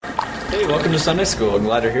Hey, welcome to Sunday School. I'm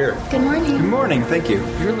glad you're here. Good morning. Good morning. Thank you.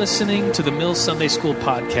 You're listening to the Mills Sunday School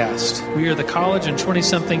podcast. We are the college and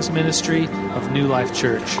 20-somethings ministry of New Life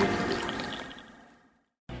Church.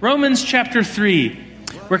 Romans chapter 3.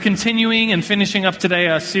 We're continuing and finishing up today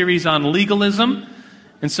a series on legalism.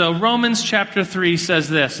 And so Romans chapter 3 says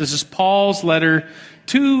this. This is Paul's letter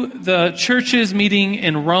to the churches meeting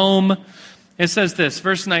in Rome. It says this,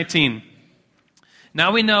 verse 19.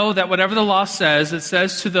 Now we know that whatever the law says, it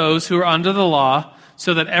says to those who are under the law,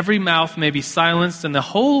 so that every mouth may be silenced and the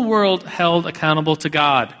whole world held accountable to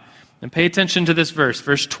God. And pay attention to this verse.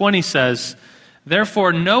 Verse 20 says,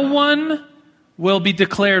 therefore no one will be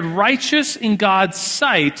declared righteous in God's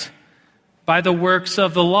sight by the works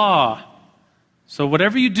of the law. So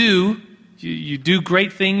whatever you do, you do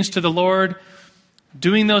great things to the Lord,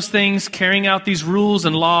 doing those things, carrying out these rules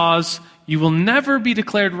and laws, you will never be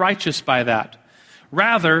declared righteous by that.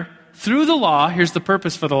 Rather, through the law, here's the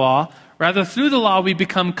purpose for the law, rather through the law we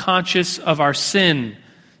become conscious of our sin.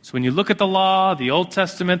 So when you look at the law, the Old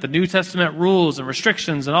Testament, the New Testament rules and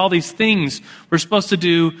restrictions and all these things we're supposed to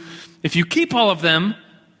do, if you keep all of them,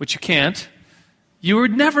 which you can't, you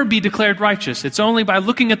would never be declared righteous. It's only by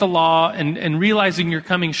looking at the law and realizing you're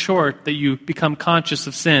coming short that you become conscious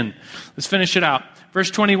of sin. Let's finish it out. Verse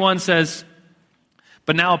 21 says,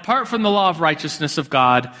 but now apart from the law of righteousness of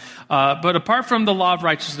God, has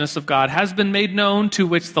been made known, to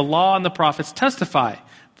which the law and the prophets testify.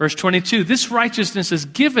 Verse 22, this righteousness is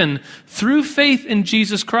given through faith in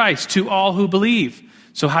Jesus Christ to all who believe.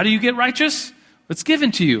 So how do you get righteous? It's given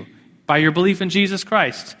to you by your belief in Jesus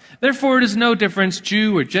Christ. Therefore it is no difference,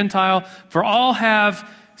 Jew or Gentile, for all have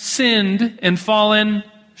sinned and fallen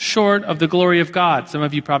short of the glory of God. Some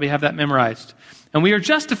of you probably have that memorized. And we are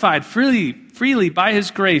justified freely by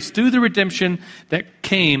His grace through the redemption that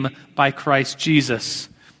came by Christ Jesus.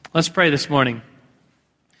 Let's pray this morning.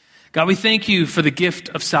 God, we thank you for the gift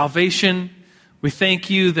of salvation. We thank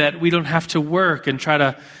you that we don't have to work and try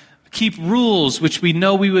to keep rules which we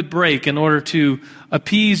know we would break in order to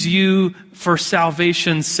appease you for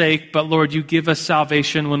salvation's sake. But Lord, you give us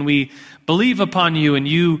salvation when we believe upon you, and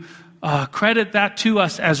you credit that to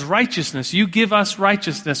us as righteousness. You give us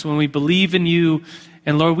righteousness when we believe in you.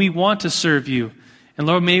 And Lord, we want to serve you. And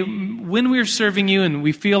Lord, when we're serving you and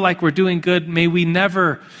we feel like we're doing good, may we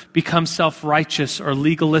never become self-righteous or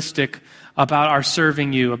legalistic about our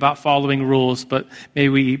serving you, about following rules. But may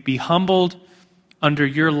we be humbled under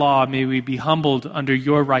your law. May we be humbled under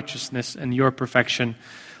your righteousness and your perfection.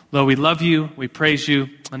 Lord, we love you. We praise you.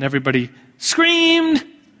 And everybody screamed,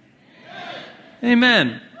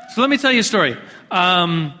 Amen. So let me tell you a story.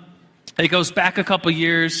 It goes back a couple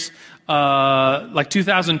years. Like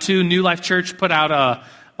 2002, New Life Church put out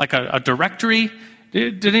a directory.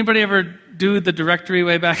 Did anybody ever do the directory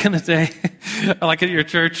way back in the day? Like at your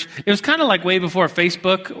church? It was kind of like way before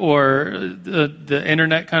Facebook or the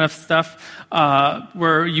internet kind of stuff,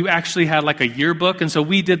 where you actually had like a yearbook. And so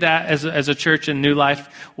we did that as a church in New Life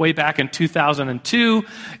way back in 2002.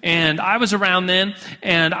 And I was around then,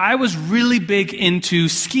 and I was really big into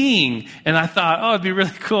skiing. And I thought, oh, it'd be really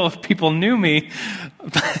cool if people knew me.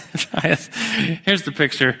 Here's the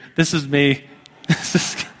picture. This is me.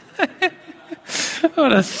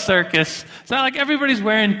 What a circus. It's not like everybody's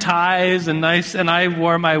wearing ties and nice, and I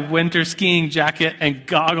wore my winter skiing jacket and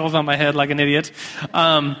goggles on my head like an idiot.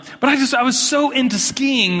 But I was so into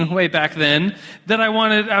skiing way back then that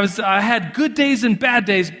I had good days and bad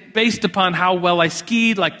days based upon how well I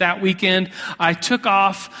skied. Like that weekend, I took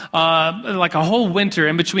off like a whole winter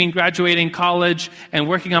in between graduating college and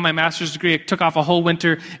working on my master's degree. I took off a whole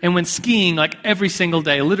winter and went skiing like every single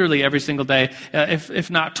day, literally every single day, if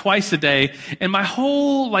not twice a day. And my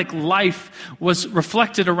whole life was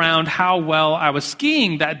reflected around how well I was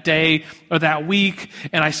skiing that day or that week.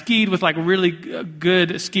 And I skied with really good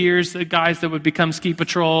skiers, the guys that would become ski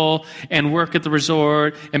patrol and work at the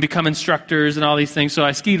resort and become instructors and all these things. So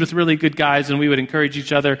I skied with really good guys, and we would encourage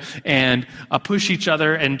each other and push each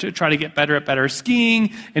other and try to get better at better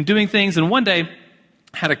skiing and doing things. And one day,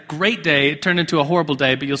 had a great day. It turned into a horrible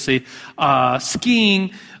day, but you'll see.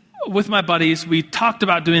 Skiing with my buddies, we talked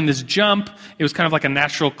about doing this jump. It was kind of like a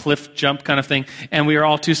natural cliff jump kind of thing, and we were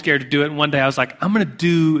all too scared to do it. And one day I was like, I'm going to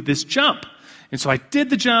do this jump. And so I did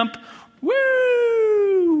the jump.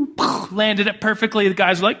 Woo! Landed it perfectly. The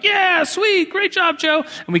guys were like, yeah, sweet, great job, Joe.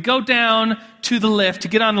 And we go down to the lift, to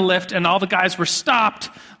get on the lift, and all the guys were stopped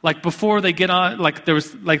before they get on,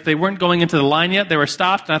 they weren't going into the line yet. They were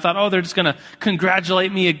stopped, and I thought, oh, they're just going to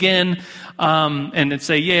congratulate me again and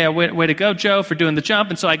say, yeah, way to go, Joe, for doing the jump.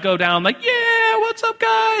 And so I go down yeah, what's up,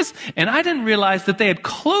 guys? And I didn't realize that they had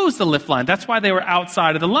closed the lift line. That's why they were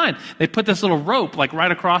outside of the line. They put this little rope like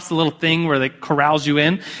right across the little thing where they corrals you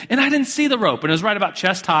in. And I didn't see the rope. And it was right about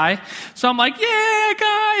chest high. So I'm like, yeah,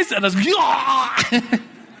 guys. And I was, yeah.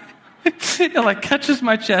 It like catches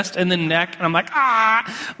my chest and then neck, and I'm like,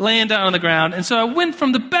 laying down on the ground. And so I went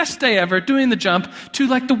from the best day ever doing the jump to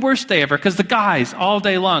like the worst day ever, because the guys all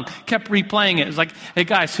day long kept replaying it. It was like, hey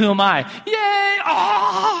guys, who am I? Yay!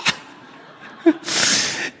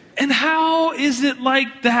 And how is it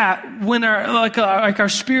like that when our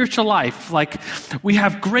spiritual life, like we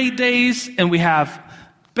have great days and we have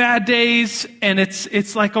bad days, and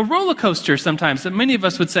it's like a roller coaster sometimes. That many of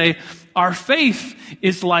us would say our faith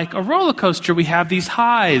is like a roller coaster. We have these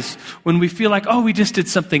highs when we feel like, oh, we just did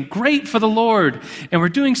something great for the Lord, and we're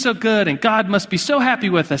doing so good, and God must be so happy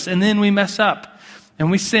with us. And then we mess up,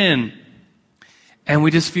 and we sin, and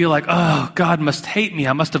we just feel like, oh, God must hate me.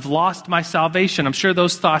 I must have lost my salvation. I'm sure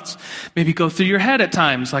those thoughts maybe go through your head at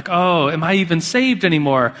times, like, oh, am I even saved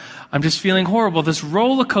anymore? I'm just feeling horrible. This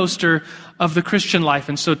roller coaster of the Christian life.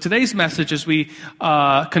 And so today's message, as we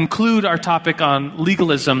conclude our topic on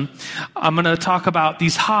legalism, I'm going to talk about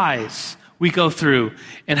these highs we go through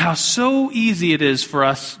and how so easy it is for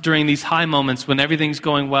us during these high moments when everything's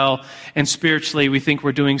going well and spiritually we think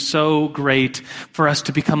we're doing so great, for us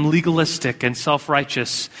to become legalistic and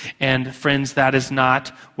self-righteous. And friends, that is not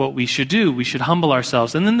what we should do. We should humble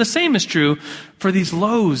ourselves. And then the same is true for these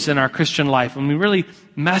lows in our Christian life. When we really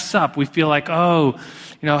mess up, we feel like, oh,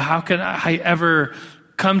 how can I ever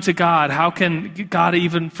come to God? How can God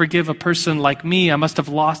even forgive a person like me? I must have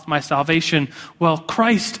lost my salvation. Well,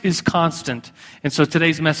 Christ is constant. And so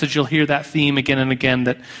today's message, you'll hear that theme again and again,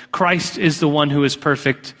 that Christ is the one who is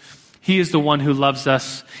perfect. He is the one who loves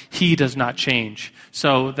us. He does not change.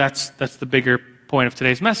 So that's the bigger point of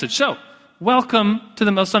today's message. So welcome to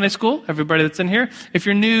the Mill Sunday School, everybody that's in here. If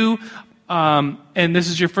you're new, and this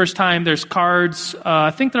is your first time, there's cards.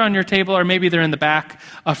 I think they're on your table, or maybe they're in the back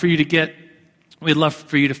for you to get. We'd love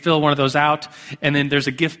for you to fill one of those out. And then there's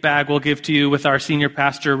a gift bag we'll give to you with our senior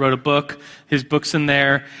pastor wrote a book. His book's in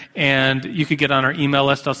there. And you could get on our email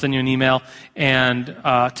list. I'll send you an email and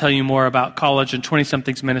tell you more about college and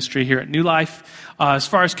 20-somethings ministry here at New Life. As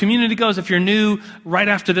far as community goes, if you're new, right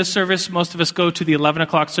after this service, most of us go to the 11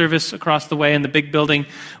 o'clock service across the way in the big building.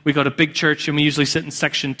 We go to Big Church, and we usually sit in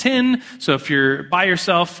section 10. So if you're by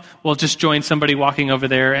yourself, we'll just join somebody walking over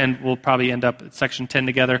there, and we'll probably end up at section 10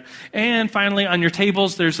 together. And finally, on your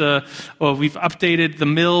tables, we've updated the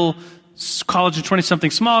Mill College of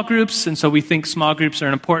 20-something small groups, and so we think small groups are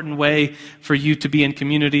an important way for you to be in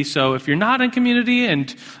community. So if you're not in community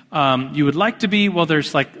and you would like to be, well,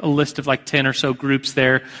 there's like a list of like 10 or so groups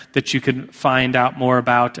there that you can find out more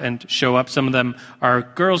about and show up. Some of them are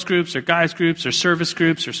girls groups or guys groups or service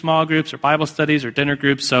groups or small groups or Bible studies or dinner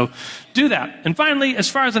groups. So do that. And finally, as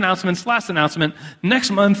far as announcements, last announcement,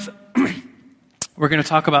 next month we're going to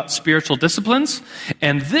talk about spiritual disciplines,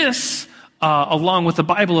 and this along with the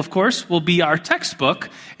Bible, of course, will be our textbook.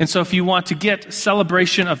 And so if you want to get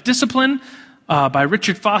Celebration of Discipline by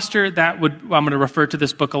Richard Foster, I'm going to refer to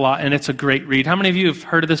this book a lot, and it's a great read. How many of you have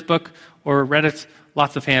heard of this book or read it?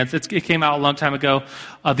 Lots of hands. It came out a long time ago.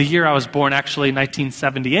 The year I was born, actually,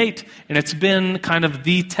 1978, and it's been kind of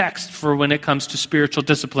the text for when it comes to spiritual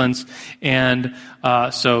disciplines. And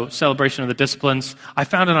so Celebration of the Disciplines. I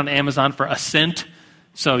found it on Amazon for $1.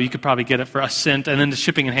 So you could probably get it for $1, and then the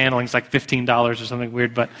shipping and handling is like $15 or something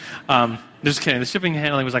weird. But just kidding. The shipping and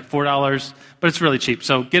handling was like $4, but it's really cheap.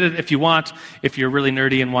 So get it if you want. If you're really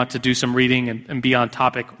nerdy and want to do some reading and be on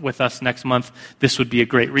topic with us next month, this would be a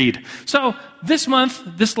great read. So this month,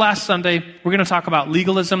 this last Sunday, we're going to talk about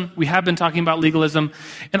legalism. We have been talking about legalism,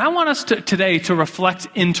 and I want us today to reflect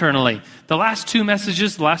internally. The last two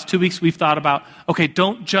messages, the last 2 weeks, we've thought about, okay,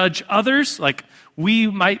 don't judge others. Like, we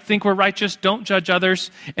might think we're righteous, don't judge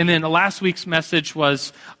others. And then last week's message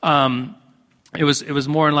was, it was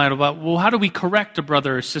more in line about, well, how do we correct a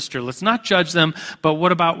brother or sister? Let's not judge them, but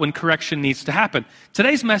what about when correction needs to happen?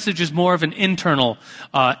 Today's message is more of an internal,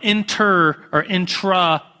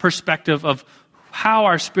 intra perspective of how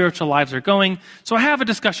our spiritual lives are going. So I have a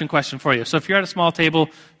discussion question for you. So if you're at a small table,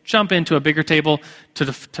 jump into a bigger table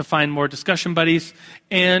to find more discussion buddies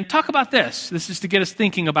and talk about this. This is to get us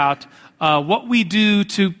thinking about what we do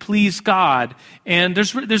to please God. And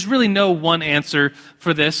there's really no one answer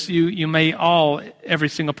for this. You may every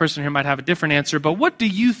single person here might have a different answer, but what do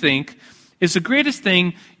you think is the greatest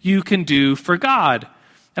thing you can do for God?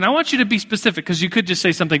 And I want you to be specific, because you could just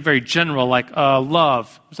say something very general like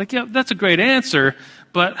love. It's like, yeah, that's a great answer,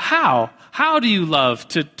 but how? How do you love?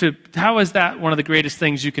 How is that one of the greatest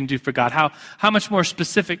things you can do for God? How much more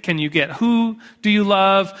specific can you get? Who do you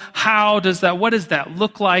love? What does that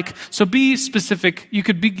look like? So be specific. You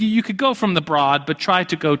could go from the broad, but try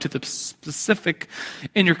to go to the specific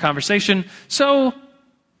in your conversation. So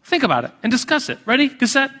think about it and discuss it. Ready? Get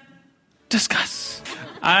set? Discuss.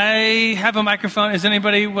 I have a microphone. Is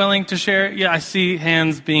anybody willing to share? Yeah, I see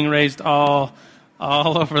hands being raised all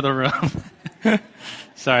over the room.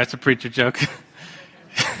 Sorry, it's a preacher joke.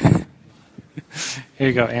 Here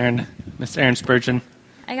you go, Aaron. Miss Aaron Spurgeon.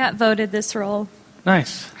 I got voted this role.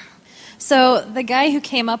 Nice. So the guy who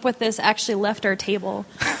came up with this actually left our table.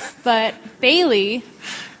 But Bailey...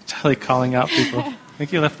 Totally calling out people. I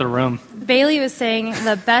think you left the room. Bailey was saying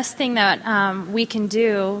the best thing that we can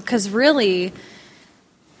do, because really,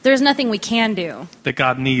 there's nothing we can do. That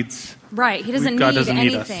God needs. Right. He doesn't God need doesn't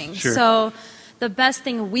anything. Need us. Sure. So the best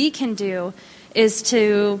thing we can do is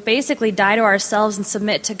to basically die to ourselves and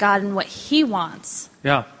submit to God and what He wants.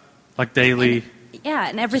 Yeah, like daily.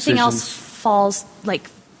 And everything decisions. else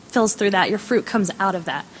fills through that. Your fruit comes out of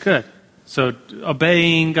that. Good. So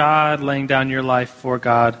obeying God, laying down your life for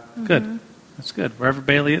God. Mm-hmm. Good. That's good. Wherever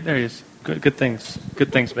Bailey is, there he is. Good things.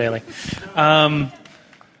 Good things, Bailey.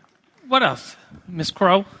 What else? Miss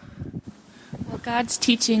Crow? Well, God's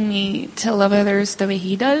teaching me to love others the way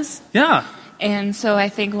He does. Yeah. And so I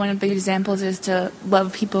think one of the examples is to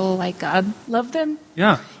love people like God loved them.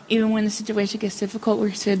 Yeah. Even when the situation gets difficult,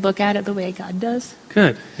 we should look at it the way God does.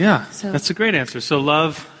 Good. Yeah. So, that's a great answer. So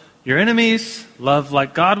love your enemies, love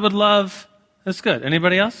like God would love. That's good.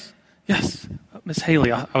 Anybody else? Yes. Miss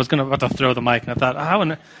Haley, I was about to throw the mic, and I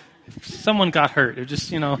thought, if someone got hurt, it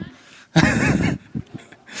just,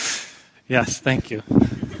 Yes, thank you.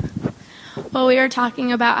 Well, we were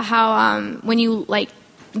talking about how when you,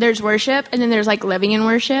 there's worship, and then there's, living in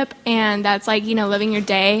worship, and that's, living your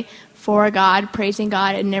day for God, praising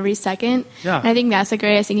God in every second. Yeah. And I think that's the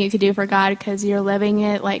greatest thing you could do for God, because you're living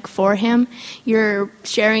it, for Him. You're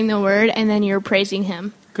sharing the Word, and then you're praising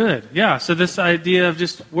Him. Good. Yeah, so this idea of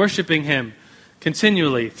just worshiping Him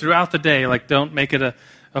continually throughout the day, don't make it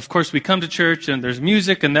of course we come to church, and there's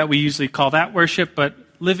music, and that we usually call that worship, but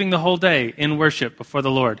living the whole day in worship before the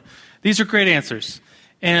Lord. These are great answers.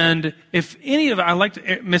 And if I liked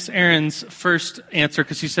Miss Aaron's first answer,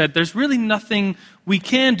 because she said, there's really nothing we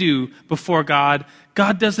can do before God.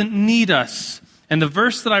 God doesn't need us. And the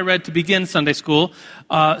verse that I read to begin Sunday school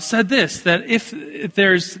said this, that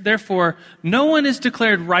therefore, no one is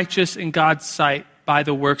declared righteous in God's sight by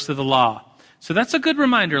the works of the law. So that's a good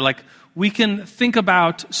reminder, we can think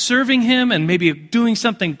about serving Him and maybe doing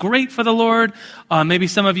something great for the Lord. Maybe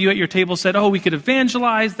some of you at your table said, we could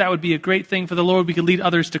evangelize. That would be a great thing for the Lord. We could lead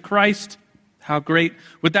others to Christ. How great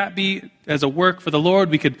would that be as a work for the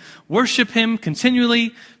Lord? We could worship Him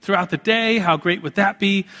continually throughout the day. How great would that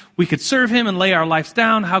be? We could serve Him and lay our lives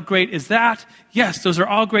down. How great is that? Yes, those are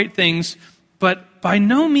all great things, but by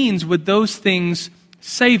no means would those things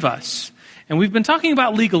save us. And we've been talking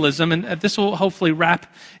about legalism, and this will hopefully wrap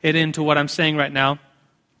it into what I'm saying right now.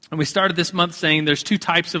 And we started this month saying there's two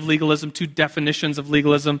types of legalism, two definitions of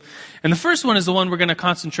legalism. And the first one is the one we're going to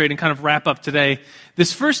concentrate and kind of wrap up today.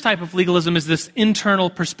 This first type of legalism is this internal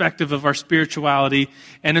perspective of our spirituality.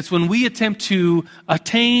 And it's when we attempt to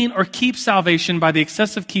attain or keep salvation by the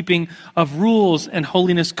excessive keeping of rules and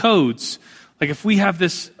holiness codes. If we have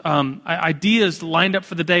this ideas lined up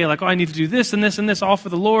for the day, I need to do this and this and this all for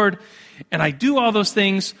the Lord, and I do all those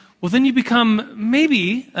things, well, then you become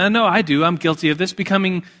I'm guilty of this,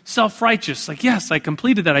 becoming self-righteous. Yes, I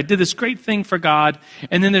completed that. I did this great thing for God.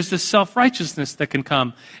 And then there's this self-righteousness that can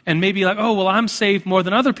come. And maybe I'm saved more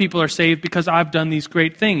than other people are saved because I've done these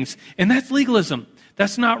great things. And that's legalism.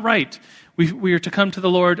 That's not right. We are to come to the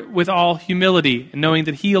Lord with all humility and knowing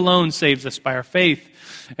that He alone saves us by our faith.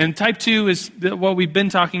 And type 2 is what we've been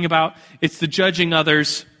talking about. It's the judging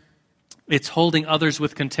others. It's holding others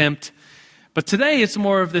with contempt. But today it's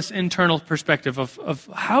more of this internal perspective of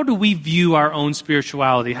how do we view our own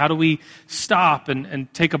spirituality? How do we stop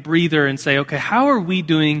and take a breather and say, okay, how are we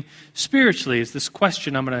doing spiritually? Is this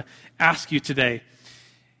question I'm going to ask you today.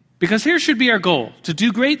 Because here should be our goal, to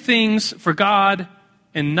do great things for God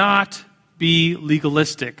and not be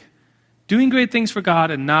legalistic. Doing great things for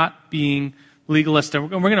God and not being legalistic.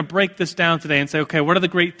 And we're going to break this down today and say, okay, what are the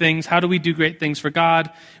great things? How do we do great things for God?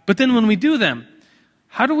 But then when we do them,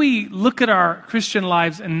 how do we look at our Christian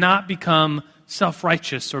lives and not become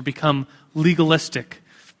self-righteous or become legalistic?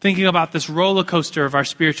 Thinking about this roller coaster of our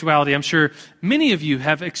spirituality, I'm sure many of you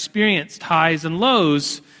have experienced highs and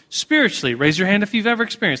lows spiritually? Raise your hand if you've ever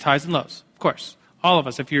experienced highs and lows. Of course, all of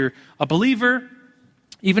us. If you're a believer,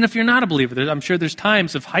 even if you're not a believer, I'm sure there's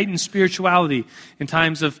times of heightened spirituality and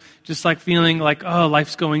times of just like feeling like, oh,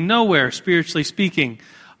 life's going nowhere, spiritually speaking.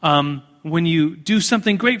 When you do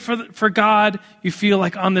something great for God, you feel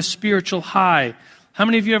like on this spiritual high. How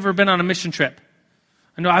many of you have ever been on a mission trip?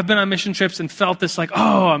 I know I've been on mission trips and felt this like,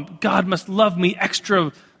 oh, God must love me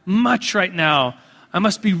extra much right now. I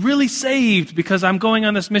must be really saved because I'm going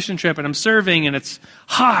on this mission trip and I'm serving and it's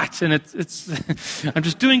hot and it's I'm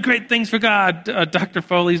just doing great things for God. Dr.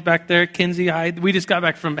 Foley's back there, Kinsey. We just got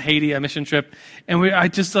back from Haiti, a mission trip, and I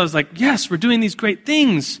was like, yes, we're doing these great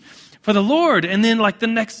things for the Lord. And then like the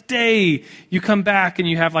next day, you come back and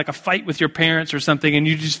you have like a fight with your parents or something, and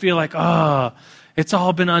you just feel like, oh, it's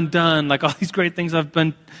all been undone. Like all these great things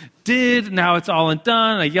did, now it's all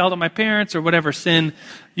undone. I yelled at my parents or whatever sin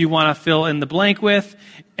you want to fill in the blank with.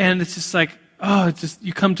 And it's just like, oh, it's just,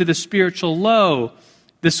 you come to the spiritual low.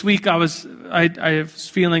 This week I was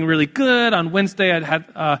feeling really good. On Wednesday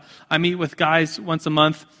I meet with guys once a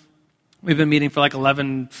month. We've been meeting for like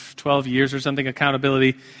 11, 12 years or something,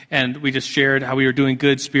 accountability. And we just shared how we were doing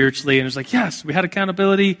good spiritually. And it was like, yes, we had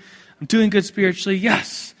accountability. I'm doing good spiritually.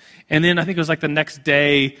 Yes. And then I think it was like the next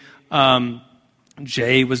day,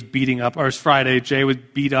 Jay was beating up, or it was Friday, Jay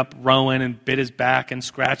would beat up Rowan and bit his back and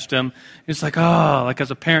scratched him. It's like, oh, like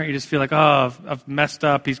as a parent, you just feel like, oh, I've messed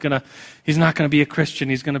up. He's not going to be a Christian.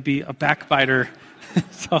 He's going to be a backbiter.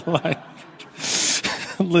 So like,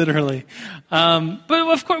 literally. But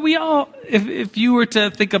of course, we all, if you were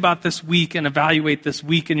to think about this week and evaluate this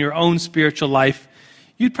week in your own spiritual life,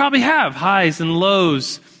 you'd probably have highs and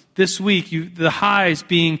lows this week. The highs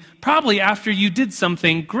being probably after you did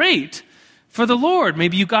something great for the Lord.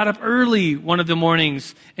 Maybe you got up early one of the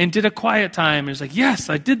mornings and did a quiet time. And it's like, yes,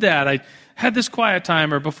 I did that. I had this quiet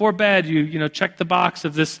time. Or before bed, you checked the box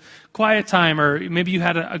of this quiet time. Or maybe you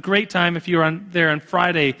had a great time if you were there on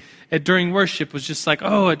Friday during worship. Was just like,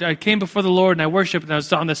 oh, I came before the Lord and I worshiped and I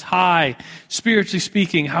was on this high, spiritually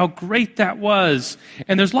speaking. How great that was.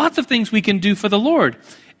 And there's lots of things we can do for the Lord.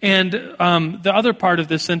 And the other part of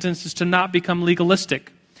this sentence is to not become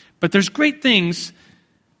legalistic. But there's great things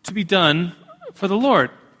to be done for the Lord.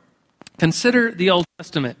 Consider the Old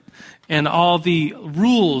Testament and all the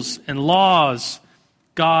rules and laws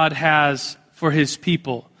God has for his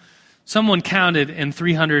people. Someone counted in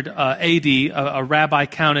 300 AD, a rabbi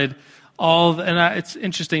counted it's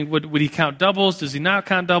interesting, would he count doubles? Does he not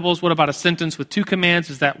count doubles? What about a sentence with 2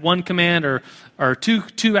 commands? Is that 1 command or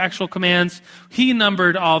two actual commands? He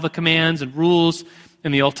numbered all the commands and rules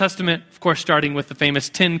in the Old Testament, of course, starting with the famous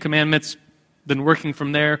 10 commandments, then working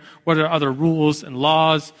from there. What are other rules and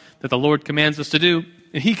laws that the Lord commands us to do?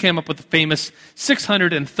 And he came up with the famous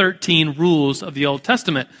 613 rules of the Old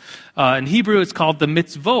Testament. In Hebrew, it's called the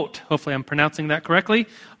mitzvot. Hopefully I'm pronouncing that correctly.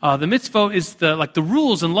 The mitzvot is the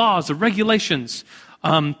rules and laws, the regulations.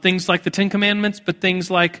 Things like the 10 Commandments, but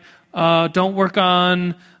things like don't work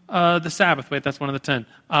on the Sabbath. Wait, that's one of the 10.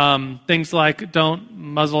 Things like don't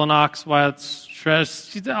muzzle an ox while it's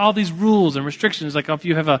stressed. All these rules and restrictions. Like if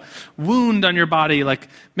you have a wound on your body, like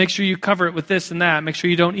make sure you cover it with this and that. Make sure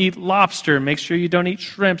you don't eat lobster. Make sure you don't eat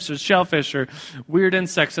shrimps or shellfish or weird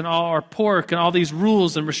insects or pork and all these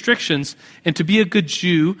rules and restrictions. And to be a good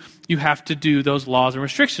Jew, you have to do those laws and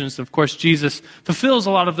restrictions. And of course, Jesus fulfills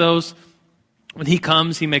a lot of those. When he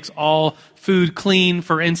comes, he makes all food clean,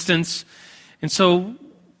 for instance. And so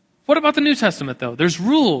what about the New Testament, though? There's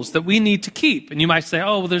rules that we need to keep. And you might say,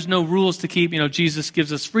 oh, well, there's no rules to keep. Jesus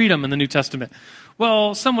gives us freedom in the New Testament.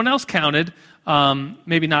 Well, someone else counted,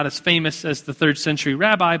 maybe not as famous as the 3rd century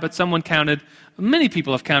rabbi, but someone counted, many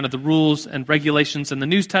people have counted the rules and regulations in the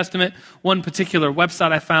New Testament. One particular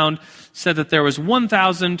website I found said that there was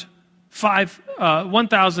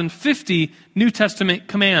 1,050 New Testament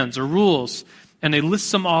commands or rules. And they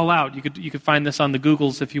list them all out. You could find this on the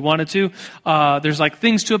Googles if you wanted to. There's like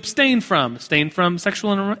things to abstain from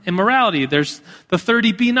sexual immorality. There's the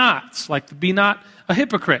 30 be nots, like be not a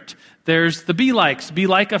hypocrite. There's the be likes, be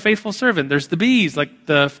like a faithful servant. There's the bees, like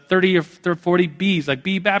the 30 or 40 bees, like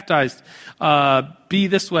be baptized, be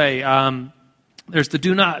this way. There's the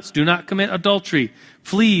do nots, do not commit adultery,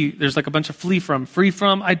 flee. There's like a bunch of free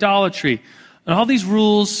from idolatry, and all these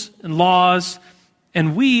rules and laws.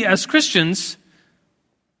 And we as Christians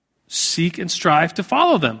seek and strive to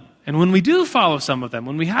follow them. And when we do follow some of them,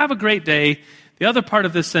 when we have a great day, the other part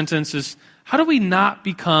of this sentence is, how do we not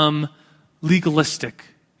become legalistic?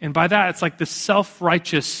 And by that, it's like this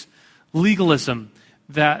self-righteous legalism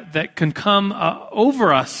that can come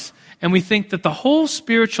over us, and we think that the whole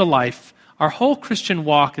spiritual life, our whole Christian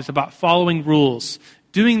walk is about following rules,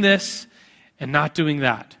 doing this and not doing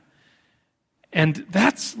that. And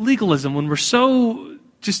that's legalism, when we're so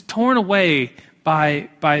just torn away by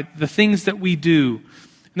the things that we do.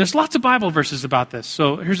 And there's lots of Bible verses about this.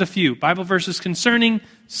 So here's a few. Bible verses concerning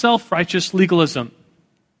self-righteous legalism.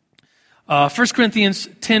 1 Corinthians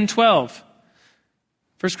 10:12.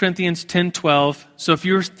 1 Corinthians 10:12. So if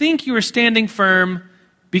you think you are standing firm,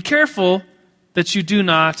 be careful that you do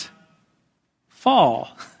not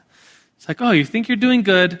fall. It's like, oh, you think you're doing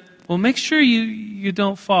good? Well, make sure you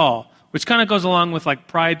don't fall. Which kind of goes along with like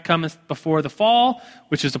pride cometh before the fall,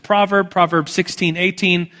 which is a proverb. Proverbs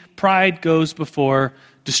 16:18. Pride goes before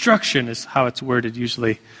destruction is how it's worded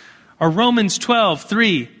usually. Or Romans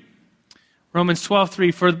 12:3. Romans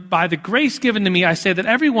 12:3. For by the grace given to me, I say that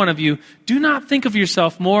every one of you do not think of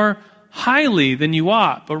yourself more highly than you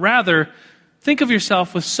ought, but rather think of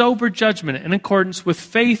yourself with sober judgment in accordance with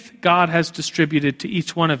faith God has distributed to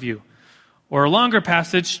each one of you. Or a longer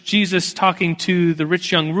passage, Jesus talking to the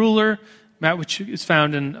rich young ruler, which is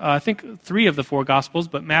found in, I think, 3 of the 4 Gospels,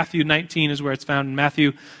 but Matthew 19 is where it's found. In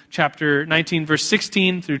Matthew chapter 19, verse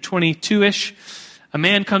 16 through 22-ish, a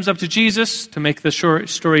man comes up to Jesus, to make the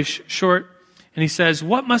story short, and he says,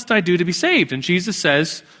 what must I do to be saved? And Jesus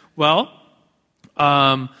says, well,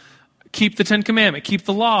 keep the 10 Commandments, keep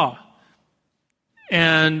the law.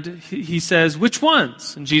 And he says, which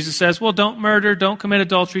ones? And Jesus says, well, don't murder, don't commit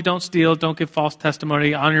adultery, don't steal, don't give false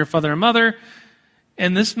testimony, honor your father and mother.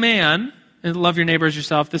 And this man, and love your neighbor as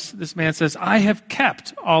yourself, this man says, I have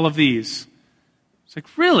kept all of these. It's like,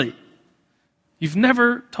 really? You've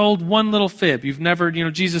never told one little fib. You've never,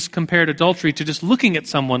 Jesus compared adultery to just looking at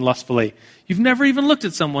someone lustfully. You've never even looked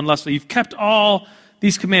at someone lustfully. You've kept all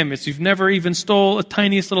these commandments. You've never even stole a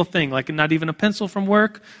tiniest little thing, like not even a pencil from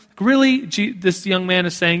work. Really, this young man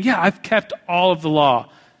is saying, yeah, I've kept all of the law,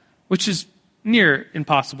 which is near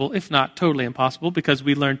impossible, if not totally impossible, because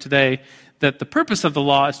we learned today that the purpose of the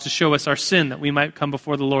law is to show us our sin, that we might come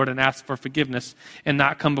before the Lord and ask for forgiveness and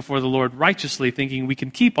not come before the Lord righteously, thinking we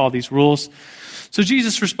can keep all these rules. So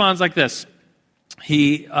Jesus responds like this.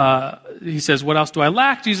 He says, what else do I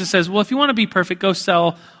lack? Jesus says, well, if you want to be perfect, go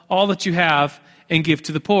sell all that you have and give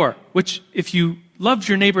to the poor, which if you loved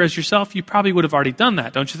your neighbor as yourself, you probably would have already done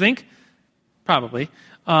that, don't you think? Probably.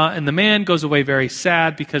 And the man goes away very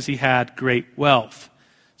sad because he had great wealth.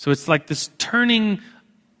 So it's like this turning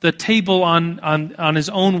the table on his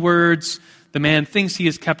own words. The man thinks he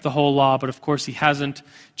has kept the whole law, but of course he hasn't.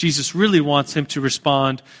 Jesus really wants him to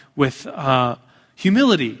respond with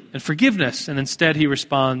humility and forgiveness, and instead he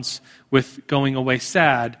responds with going away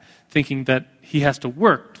sad, thinking that he has to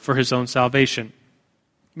work for his own salvation.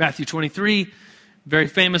 Matthew 23, very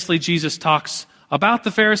famously, Jesus talks about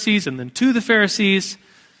the Pharisees and then to the Pharisees.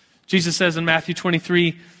 Jesus says in Matthew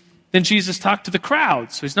 23, then Jesus talked to the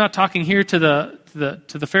crowd. So he's not talking here to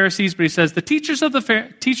the Pharisees, but he says, the teachers of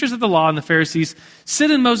the law and the Pharisees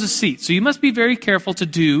sit in Moses' seat. So you must be very careful to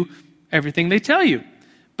do everything they tell you.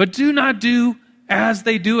 But do not do as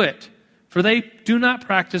they do it, for they do not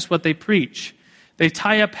practice what they preach. They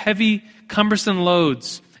tie up heavy, cumbersome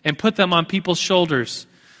loads and put them on people's shoulders,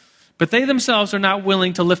 but they themselves are not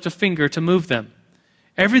willing to lift a finger to move them.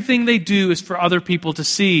 Everything they do is for other people to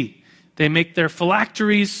see. They make their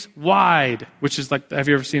phylacteries wide, which is like, have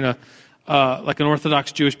you ever seen like an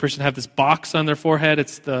Orthodox Jewish person have this box on their forehead?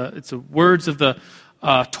 It's the words of the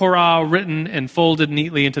Torah written and folded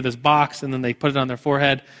neatly into this box, and then they put it on their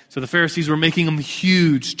forehead. So the Pharisees were making them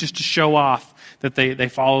huge just to show off that they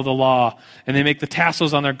follow the law. And they make the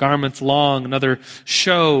tassels on their garments long, another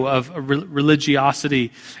show of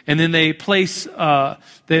religiosity. And then they place,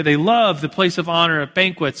 they love the place of honor at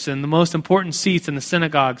banquets and the most important seats in the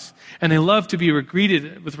synagogues. And they love to be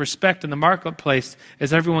greeted with respect in the marketplace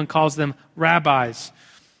as everyone calls them rabbis.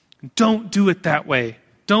 Don't do it that way.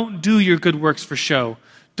 Don't do your good works for show.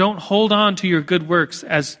 Don't hold on to your good works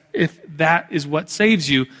as if that is what saves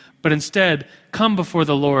you, but instead come before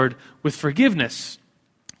the Lord with forgiveness.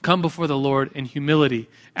 Come before the Lord in humility,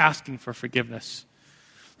 asking for forgiveness.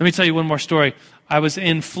 Let me tell you one more story. I was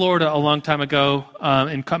in Florida a long time ago.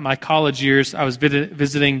 In my college years, I was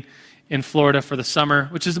visiting in Florida for the summer,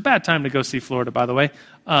 which is a bad time to go see Florida, by the way.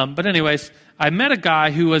 But anyways, I met a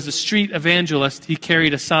guy who was a street evangelist. He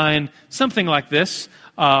carried a sign, something like this.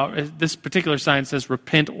 This particular sign says,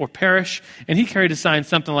 repent or perish. And he carried a sign,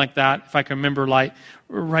 something like that, if I can remember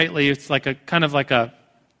rightly. It's like a kind of like a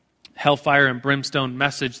hellfire and brimstone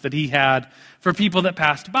message that he had for people that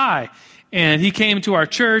passed by. And he came to our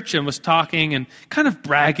church and was talking and kind of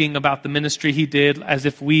bragging about the ministry he did, as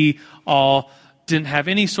if we all didn't have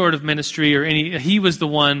any sort of ministry or any. He was the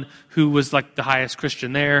one who was like the highest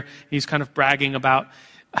Christian there. He's kind of bragging about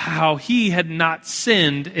how he had not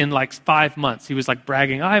sinned in like 5 months. He was like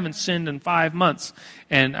bragging, I haven't sinned in 5 months.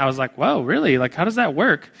 And I was like, whoa, really? Like, how does that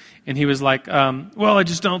work? And he was like, well, I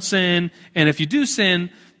just don't sin. And if you do sin,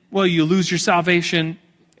 well, you lose your salvation.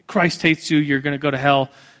 Christ hates you. You're going to go to hell.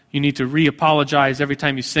 You need to re-apologize every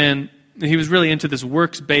time you sin. And he was really into this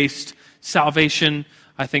works-based salvation,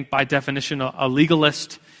 I think by definition a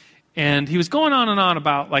legalist. And he was going on and on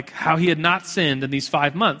about like how he had not sinned in these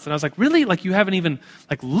 5 months. And I was like, really? Like you haven't even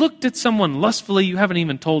like looked at someone lustfully? You haven't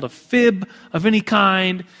even told a fib of any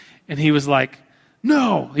kind? And he was like,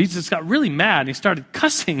 no. He just got really mad and he started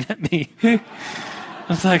cussing at me. I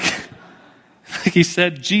was like he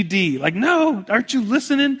said, GD. Like, no, aren't you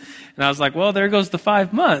listening? And I was like, well, there goes the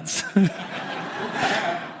 5 months.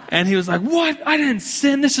 And he was like, what? I didn't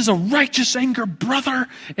sin. This is a righteous anger, brother.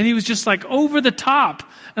 And he was just like over the top.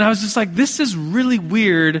 And I was just like, this is really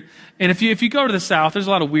weird. And if you go to the South, there's a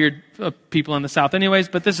lot of weird people in the South anyways,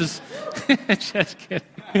 but this is, just kidding.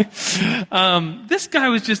 This guy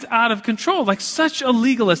was just out of control, like such a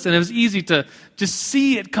legalist. And it was easy to just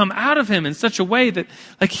see it come out of him in such a way that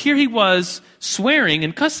like here he was swearing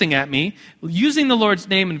and cussing at me, using the Lord's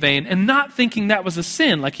name in vain and not thinking that was a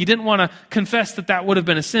sin. Like he didn't want to confess that would have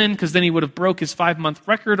been a sin because then he would have broke his 5-month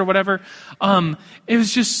record or whatever. It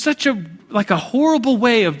was just such a horrible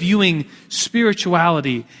way of viewing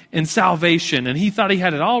spirituality and salvation. And he thought he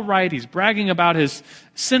had it all right. He's bragging about his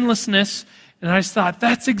sinlessness. And I just thought,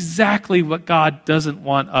 that's exactly what God doesn't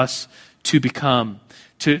want us to become.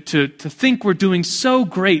 To think we're doing so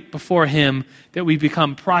great before Him that we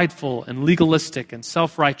become prideful and legalistic and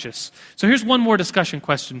self-righteous. So here's one more discussion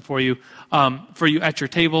question for you at your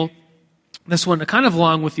table. This one, kind of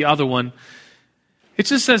along with the other one. It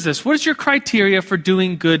just says this: what is your criteria for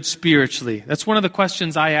doing good spiritually? That's one of the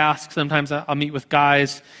questions I ask. Sometimes I'll meet with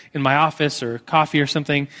guys in my office or coffee or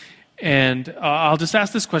something, and I'll just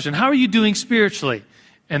ask this question: how are you doing spiritually?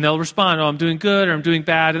 And they'll respond, oh, I'm doing good or I'm doing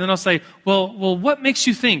bad. And then I'll say, well, what makes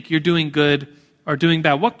you think you're doing good or doing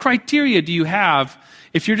bad? What criteria do you have?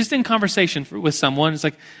 If you're just in conversation with someone, it's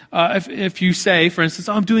like, if you say, for instance,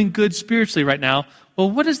 oh, I'm doing good spiritually right now, well,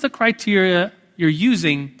 what is the criteria you're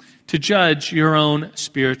using to judge your own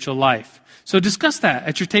spiritual life? So discuss that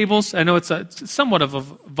at your tables. I know it's somewhat of a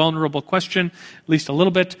vulnerable question, at least a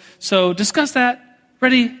little bit. So discuss that.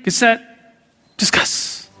 Ready, get set,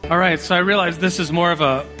 discuss. All right, so I realize this is more of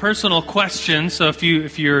a personal question, so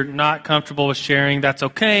if you're not comfortable with sharing, that's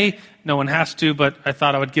okay. No one has to, but I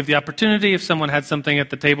thought I would give the opportunity if someone had something at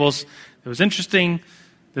the tables that was interesting,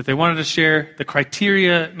 that they wanted to share, the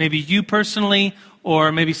criteria, maybe you personally,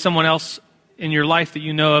 or maybe someone else in your life that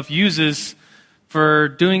you know of uses for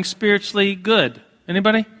doing spiritually good.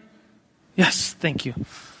 Anybody? Yes, thank you.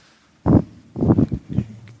 Get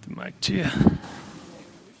the mic to you.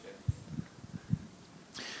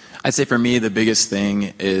 I'd say for me, the biggest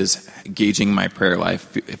thing is gauging my prayer life,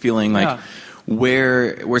 feeling like,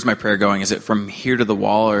 where's my prayer going? Is it from here to the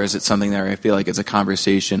wall, or is it something that I feel like it's a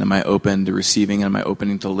conversation? Am I open to receiving? Am I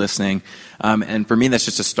open to listening? And for me, that's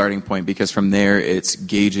just a starting point, because from there, it's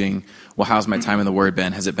gauging, well, how's my time in the Word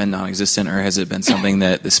been? Has it been non-existent, or has it been something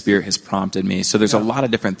that the Spirit has prompted me? So there's a lot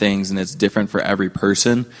of different things, and it's different for every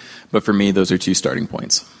person. But for me, those are two starting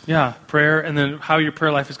points. Yeah, prayer, and then how your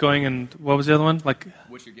prayer life is going, and what was the other one? Like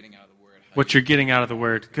what you're getting out of the Word. What you're getting out of the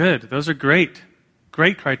Word. Good. Those are great.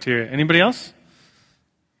 Great criteria. Anybody else?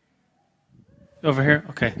 Over here?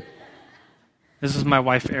 Okay. This is my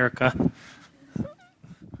wife, Erica.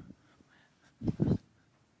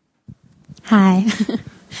 Hi.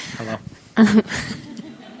 Hello.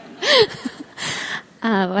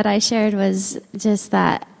 What I shared was just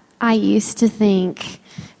that I used to think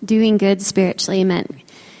doing good spiritually meant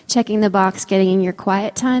checking the box, getting in your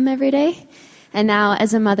quiet time every day. And now,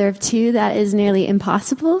 as a mother of two, that is nearly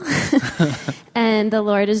impossible. And the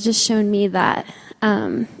Lord has just shown me that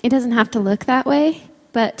it doesn't have to look that way,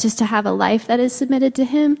 but just to have a life that is submitted to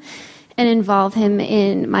Him and involve Him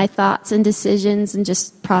in my thoughts and decisions and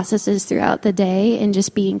just processes throughout the day, and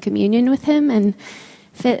just be in communion with Him and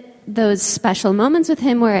fit those special moments with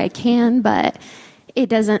Him where I can, but it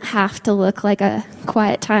doesn't have to look like a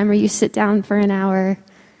quiet time where you sit down for an hour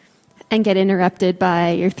and get interrupted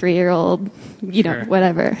by your 3-year-old, Sure.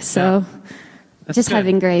 whatever. So just good.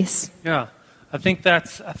 having grace. Yeah. I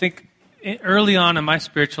think early on in my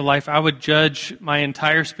spiritual life, I would judge my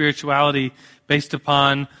entire spirituality based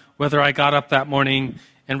upon whether I got up that morning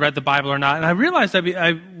and read the Bible or not. And I realized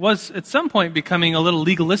I was at some point becoming a little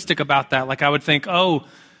legalistic about that. Like I would think,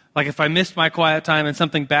 like if I missed my quiet time and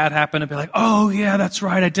something bad happened, I'd be like, oh yeah, that's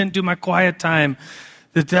right, I didn't do my quiet time.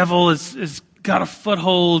 The devil is got a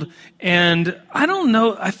foothold. And I don't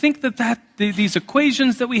know, I think that these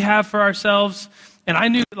equations that we have for ourselves, and I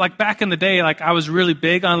knew like back in the day, like I was really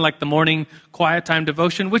big on like the morning quiet time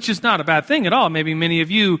devotion, which is not a bad thing at all. Maybe many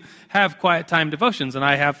of you have quiet time devotions, and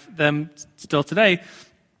I have them still today.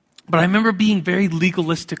 But I remember being very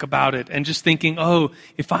legalistic about it and just thinking, oh,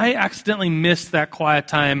 if I accidentally miss that quiet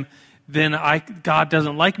time, then God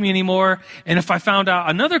doesn't like me anymore. And if I found out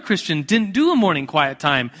another Christian didn't do a morning quiet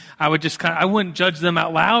time, I wouldn't judge them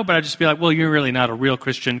out loud, but I'd just be like, well, you're really not a real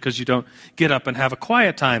Christian because you don't get up and have a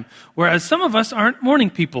quiet time. Whereas some of us aren't morning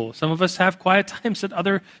people. Some of us have quiet times at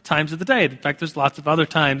other times of the day. In fact, there's lots of other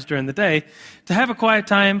times during the day to have a quiet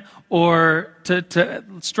time or to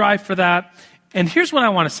strive for that. And here's what I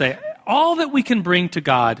want to say. All that we can bring to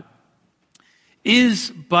God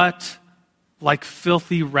is but like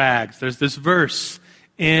filthy rags. There's this verse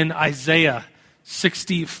in Isaiah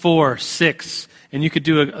 64:6, and you could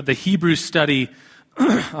do the Hebrew study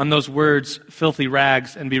on those words, filthy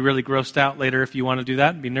rags, and be really grossed out later if you want to do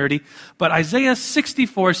that and be nerdy. But Isaiah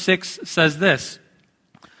 64:6 says this: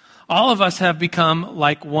 all of us have become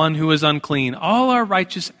like one who is unclean. All our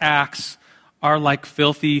righteous acts are like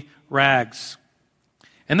filthy rags.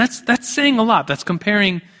 And that's saying a lot. That's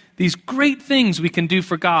comparing these great things we can do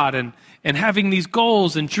for God and having these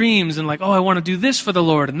goals and dreams and like, oh, I want to do this for the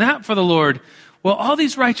Lord and that for the Lord. Well, all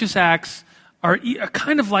these righteous acts are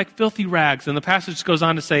kind of like filthy rags. And the passage goes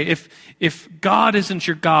on to say, if God isn't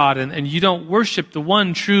your God and you don't worship the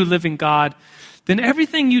one true living God, then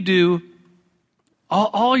everything you do,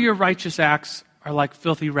 all your righteous acts are like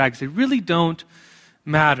filthy rags. They really don't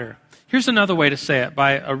matter. Here's another way to say it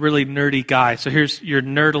by a really nerdy guy. So here's your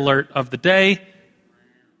nerd alert of the day.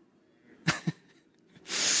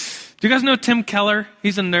 Do you guys know Tim Keller?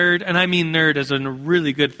 He's a nerd, and I mean nerd as a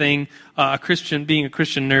really good thing. Being a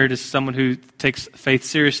Christian nerd is someone who takes faith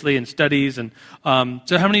seriously and studies. And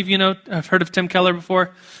so how many of you have heard of Tim Keller before?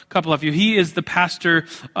 A couple of you. He is the pastor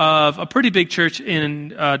of a pretty big church in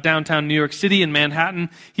downtown New York City in Manhattan.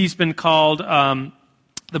 He's been called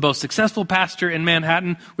the most successful pastor in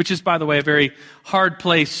Manhattan, which is, by the way, a very hard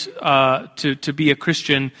place to be a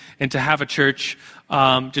Christian and to have a church,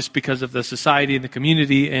 just because of the society and the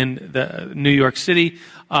community in the New York City.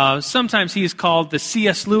 Sometimes he is called the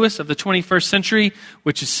C.S. Lewis of the 21st century,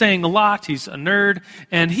 which is saying a lot. He's a nerd.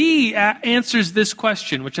 And he answers this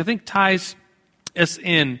question, which I think ties us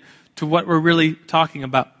in to what we're really talking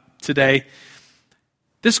about today.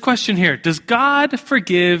 This question here: does God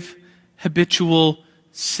forgive habitual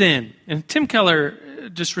sin? And Tim Keller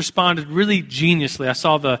just responded really geniusly. I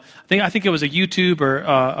saw I think it was a YouTube or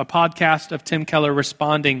a podcast of Tim Keller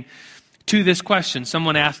responding to this question.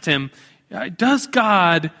 Someone asked him, does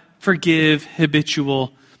God forgive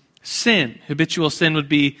habitual sin? Habitual sin would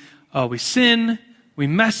be, we sin, we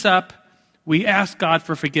mess up, we ask God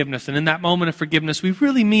for forgiveness. And in that moment of forgiveness, we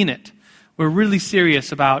really mean it. We're really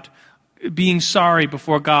serious about being sorry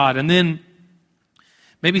before God. And then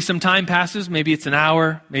maybe some time passes, maybe it's an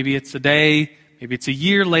hour, maybe it's a day, maybe it's a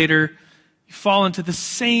year later. You fall into the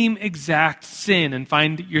same exact sin and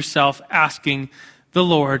find yourself asking the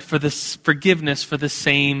Lord for this forgiveness for the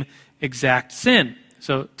same exact sin.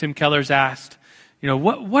 So Tim Keller's asked,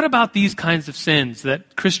 what about these kinds of sins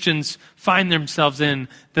that Christians find themselves in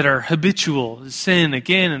that are habitual? Sin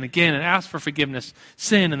again and again and ask for forgiveness.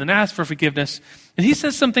 Sin and then ask for forgiveness. And he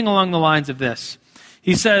says something along the lines of this.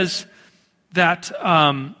 He says that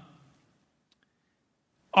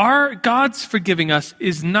our God's forgiving us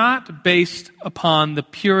is not based upon the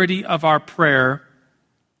purity of our prayer,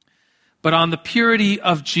 but on the purity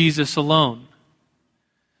of Jesus alone.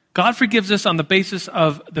 God forgives us on the basis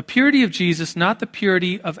of the purity of Jesus, not the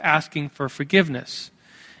purity of asking for forgiveness.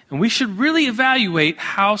 And we should really evaluate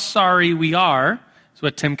how sorry we are, is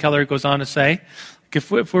what Tim Keller goes on to say.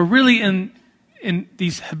 If we're really in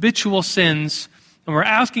these habitual sins and we're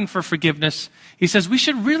asking for forgiveness, he says we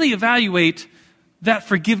should really evaluate that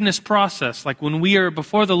forgiveness process. Like when we are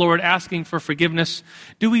before the Lord asking for forgiveness,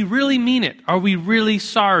 do we really mean it? Are we really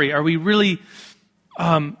sorry? Are we really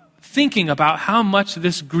thinking about how much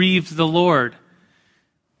this grieves the Lord?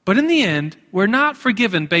 But in the end, we're not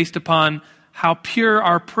forgiven based upon how pure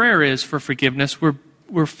our prayer is for forgiveness.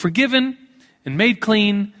 We're forgiven and made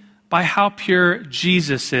clean by how pure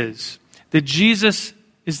Jesus is. That Jesus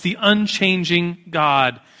is the unchanging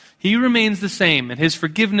God. He remains the same, and his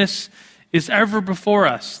forgiveness is ever before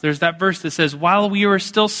us. There's that verse that says, while we were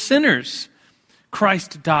still sinners,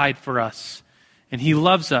 Christ died for us, and he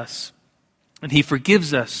loves us, and he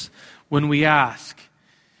forgives us when we ask.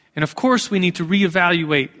 And of course, we need to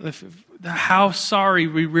reevaluate how sorry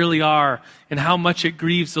we really are and how much it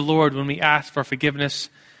grieves the Lord when we ask for forgiveness.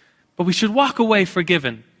 but we should walk away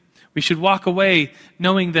forgiven. We should walk away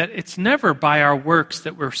knowing that it's never by our works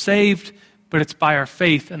that we're saved, but it's by our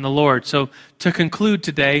faith in the Lord. So to conclude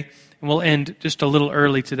today, and we'll end just a little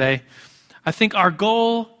early today, I think our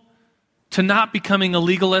goal to not becoming a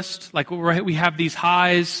legalist, like we have these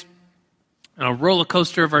highs, on a roller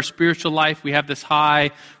coaster of our spiritual life. We have this high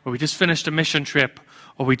where we just finished a mission trip,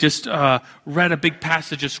 or we just read a big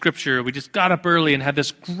passage of Scripture, or we just got up early and had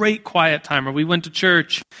this great quiet time, or we went to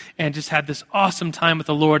church and just had this awesome time with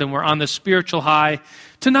the Lord, and we're on this spiritual high.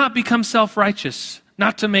 To not become self-righteous,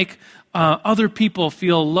 not to make other people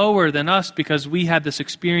feel lower than us because we had this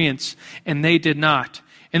experience and they did not.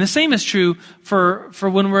 And the same is true for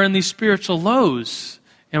when we're in these spiritual lows.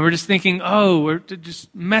 And we're just thinking, oh, we're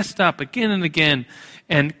just messed up again and again.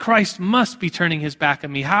 And Christ must be turning his back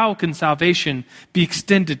on me. How can salvation be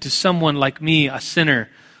extended to someone like me, a sinner?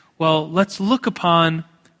 Well, let's look upon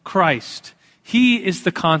Christ. He is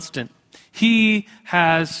the constant. He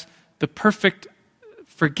has the perfect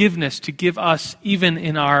forgiveness to give us even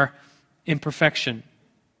in our imperfection.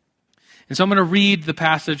 And so I'm going to read the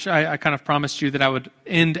passage. I kind of promised you that I would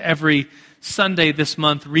end every Sunday this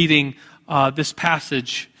month reading this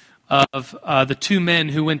passage of the two men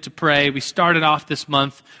who went to pray. We started off this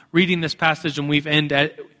month reading this passage, and we've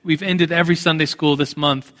ended every Sunday school this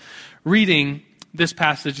month reading this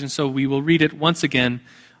passage. And so we will read it once again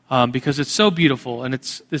because it's so beautiful. And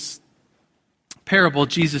it's this parable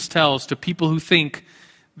Jesus tells to people who think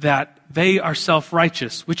that they are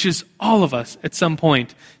self-righteous, which is all of us at some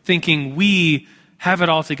point, thinking we have it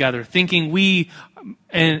all together, thinking we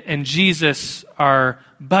and Jesus are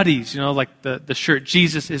buddies, like the shirt,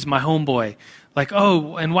 Jesus is my homeboy. Like,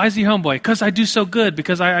 oh, and why is he homeboy? Because I do so good,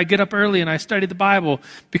 because I get up early and I study the Bible,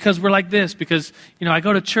 because we're like this, because, I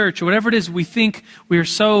go to church, or whatever it is. We think we are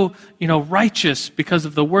so, righteous because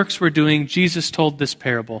of the works we're doing. Jesus told this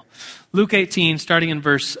parable. Luke 18, starting in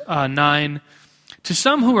verse 9, to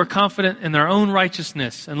some who are confident in their own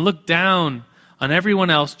righteousness and look down on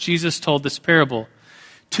everyone else, Jesus told this parable.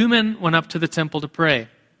 Two men went up to the temple to pray.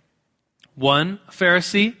 One, a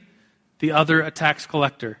Pharisee, the other, a tax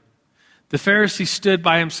collector. The Pharisee stood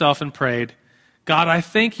by himself and prayed, God, I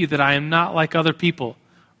thank you that I am not like other people,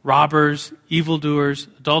 robbers, evildoers,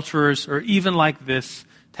 adulterers, or even like this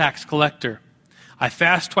tax collector. I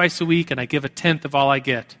fast twice a week and I give 1/10 of all I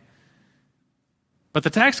get. But the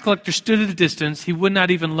tax collector stood at a distance. He would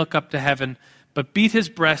not even look up to heaven, but beat his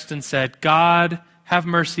breast and said, God, have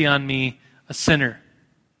mercy on me, a sinner.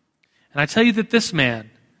 And I tell you that this man,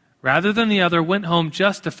 rather than the other, went home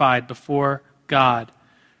justified before God.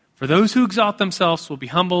 For those who exalt themselves will be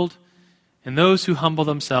humbled, and those who humble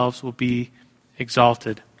themselves will be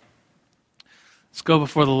exalted. Let's go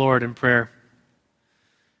before the Lord in prayer.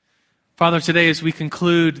 Father, today as we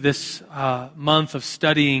conclude this month of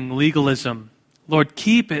studying legalism, Lord,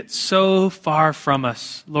 keep it so far from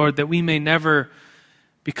us, Lord, that we may never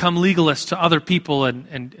become legalists to other people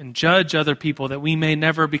and judge other people, that we may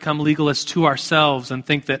never become legalists to ourselves and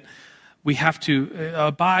think that we have to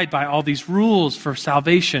abide by all these rules for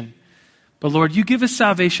salvation. But Lord, you give us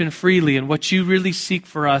salvation freely, and what you really seek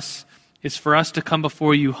for us is for us to come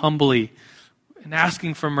before you humbly and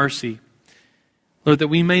asking for mercy. Lord, that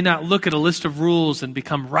we may not look at a list of rules and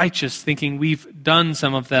become righteous, thinking we've done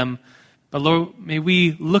some of them. But Lord, may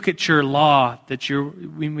we look at your law,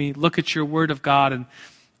 we may look at your word of God and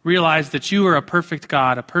realize that you are a perfect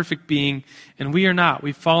God, a perfect being, and we are not.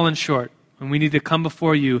 We've fallen short, and we need to come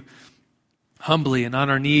before you humbly and on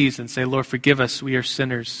our knees and say, Lord, forgive us. We are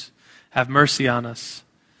sinners. Have mercy on us.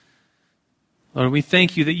 Lord, we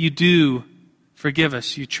thank you that you do forgive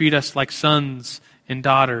us. You treat us like sons and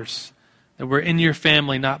daughters, that we're in your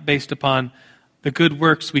family, not based upon the good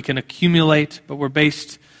works we can accumulate, but we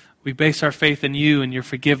base our faith in you and your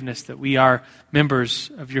forgiveness, that we are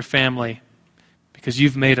members of your family because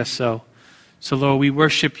you've made us so. So, Lord, we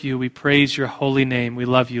worship you. We praise your holy name. We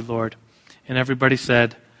love you, Lord. And everybody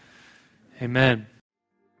said, amen.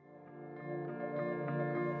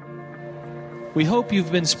 We hope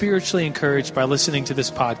you've been spiritually encouraged by listening to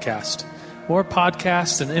this podcast. More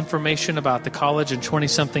podcasts and information about the college and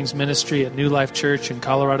 20-somethings ministry at New Life Church in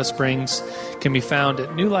Colorado Springs can be found at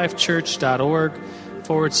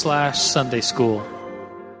newlifechurch.org/Sunday School.